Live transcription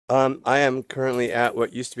I am currently at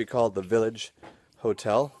what used to be called the Village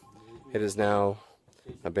Hotel. It is now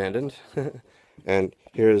abandoned. And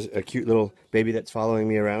here's a cute little baby that's following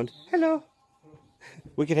me around. Hello.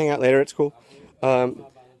 We can hang out later. It's cool.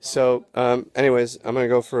 Anyways, I'm going to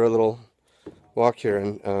go for a little walk here.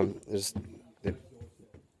 And there's the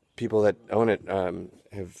people that own it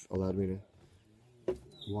have allowed me to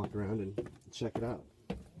walk around and check it out.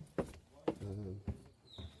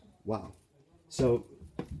 Wow. So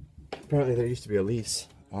apparently there used to be a lease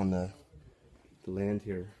on the land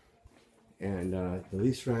here, and the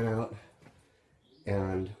lease ran out,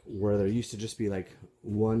 and where there used to just be like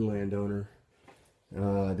one landowner,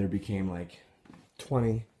 there became like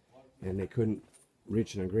 20, and they couldn't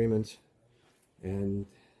reach an agreement, and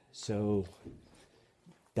so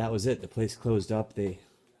that was it. The place closed up. They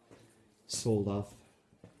sold off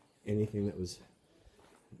anything that was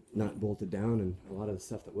not bolted down, and a lot of the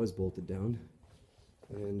stuff that was bolted down,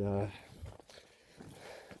 and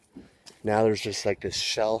now there's just like this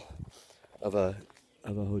shell of a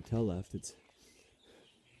hotel left.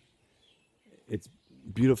 It's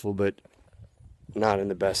beautiful, but not in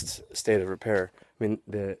the best state of repair. I mean,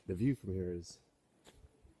 the view from here is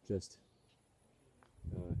just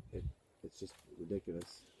it's just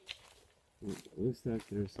ridiculous. It looks like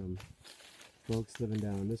there's some folks living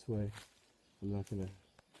down this way. I'm not gonna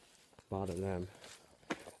bother them.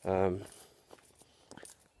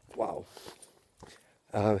 Wow.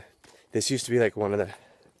 This used to be like one of the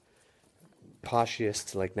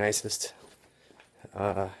poshiest, like nicest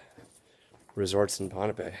resorts in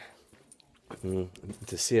Pohnpei.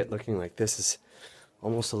 To see it looking like this is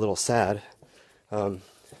almost a little sad.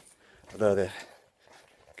 Although the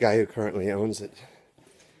guy who currently owns it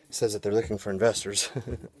says that they're looking for investors.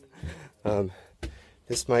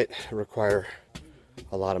 This might require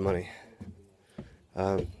a lot of money.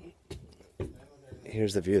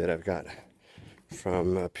 Here's the view that I've got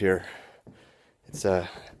from up here. It's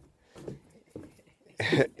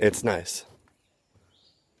it's nice.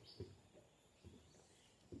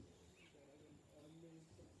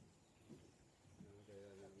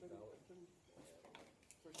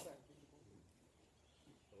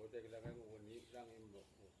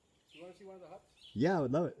 You want to see one of the huts? Yeah, I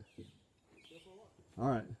would love it. Go for a walk. All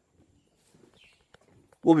right.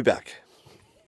 We'll be back.